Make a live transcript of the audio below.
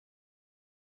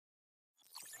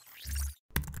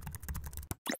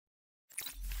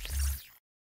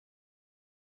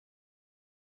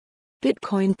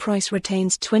Bitcoin price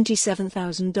retains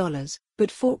 $27,000, but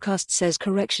forecast says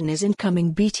correction is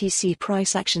incoming. BTC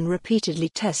price action repeatedly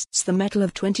tests the metal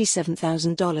of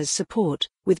 $27,000 support,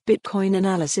 with Bitcoin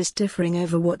analysis differing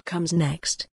over what comes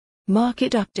next.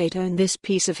 Market update. Own this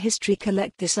piece of history.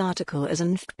 Collect this article as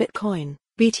an Bitcoin,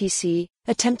 BTC,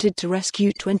 attempted to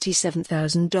rescue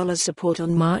 $27,000 support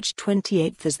on March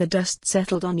 28 as the dust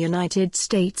settled on United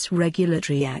States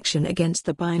regulatory action against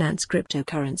the Binance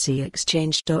cryptocurrency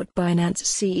exchange. Binance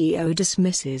CEO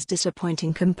dismisses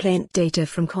disappointing complaint. Data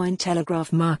from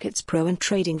Cointelegraph Markets Pro and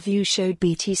TradingView showed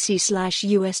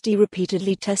BTC/USD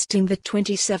repeatedly testing the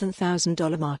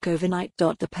 $27,000 mark overnight.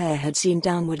 The pair had seen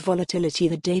downward volatility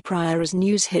the day prior as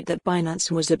news hit that Binance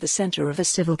was at the center of a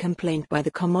civil complaint by the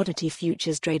Commodity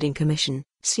Futures Trading Commission,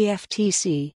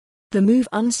 CFTC. The move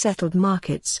unsettled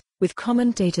markets, with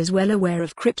commentators well aware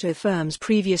of crypto firms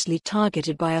previously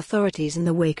targeted by authorities in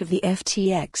the wake of the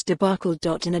FTX debacle.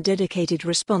 In a dedicated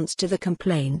response to the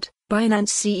complaint, Binance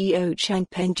CEO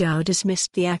Changpeng Zhao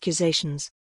dismissed the accusations.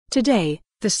 Today,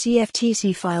 the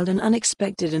CFTC filed an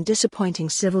unexpected and disappointing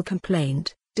civil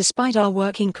complaint. Despite our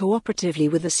working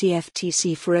cooperatively with the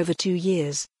CFTC for over 2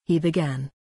 years, he began.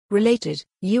 Related,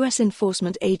 U.S.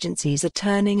 enforcement agencies are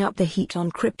turning up the heat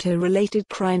on crypto-related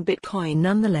crime. Bitcoin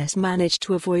nonetheless managed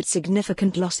to avoid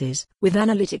significant losses, with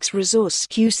Analytics Resource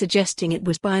Q suggesting it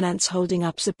was Binance holding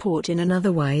up support in an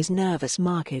otherwise nervous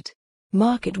market.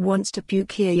 Market wants to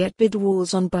puke here, yet bid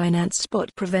walls on Binance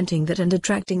spot preventing that and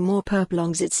attracting more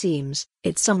perplongs it seems,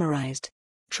 it summarized.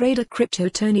 Trader Crypto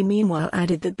Tony meanwhile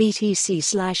added that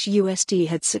BTC/USD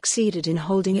had succeeded in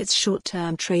holding its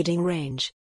short-term trading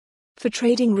range. For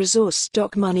trading resource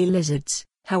stock Money Lizards,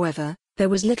 however, there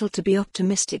was little to be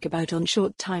optimistic about on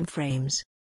short time frames.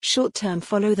 Short-term.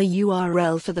 Follow the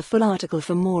URL for the full article.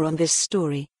 For more on this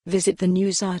story, visit the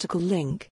news article link.